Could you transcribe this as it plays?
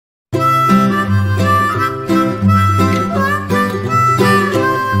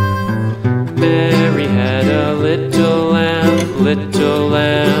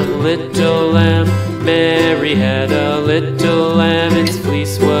little lamb. Mary had a little lamb, its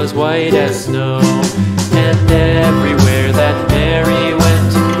fleece was white as snow. And everywhere that Mary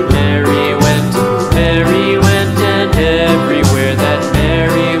went, Mary went, Mary went, and everywhere that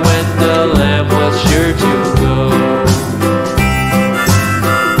Mary went, the lamb was sure to go.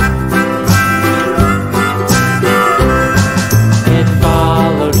 It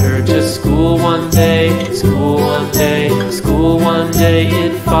followed her to school one day, school one day, school one day.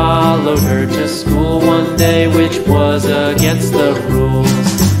 It followed her to school one day, which was against the rules.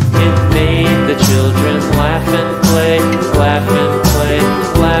 It made the children laugh and play, laugh and play,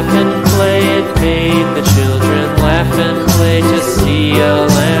 laugh and play. It made the children laugh and play to see a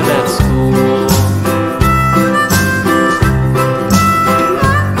lamb at school.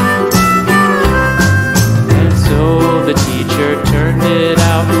 And so the teacher turned it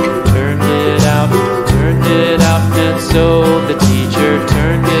out, turned it out, turned it out. And so the teacher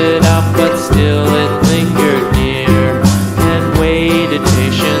turned it out, but still it lingered near and waited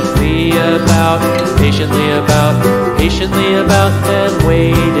patiently about, patiently about, patiently about, and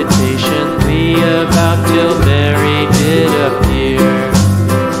waited patiently about till Mary did appear.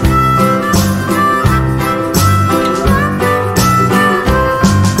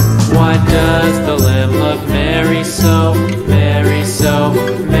 Why does the lamb love Mary so, Mary so,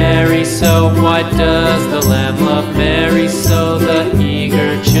 Mary so? Why does the lamb love Mary so? The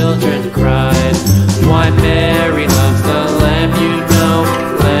eager children cried. Why Mary loves the lamb, you know,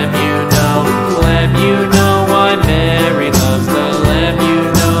 lamb, you know, lamb, you know. Why Mary loves the lamb, you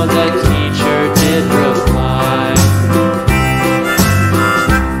know, the teacher did reply.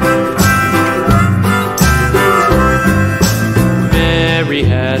 Mary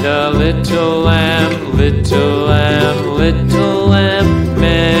had a little lamb, little lamb.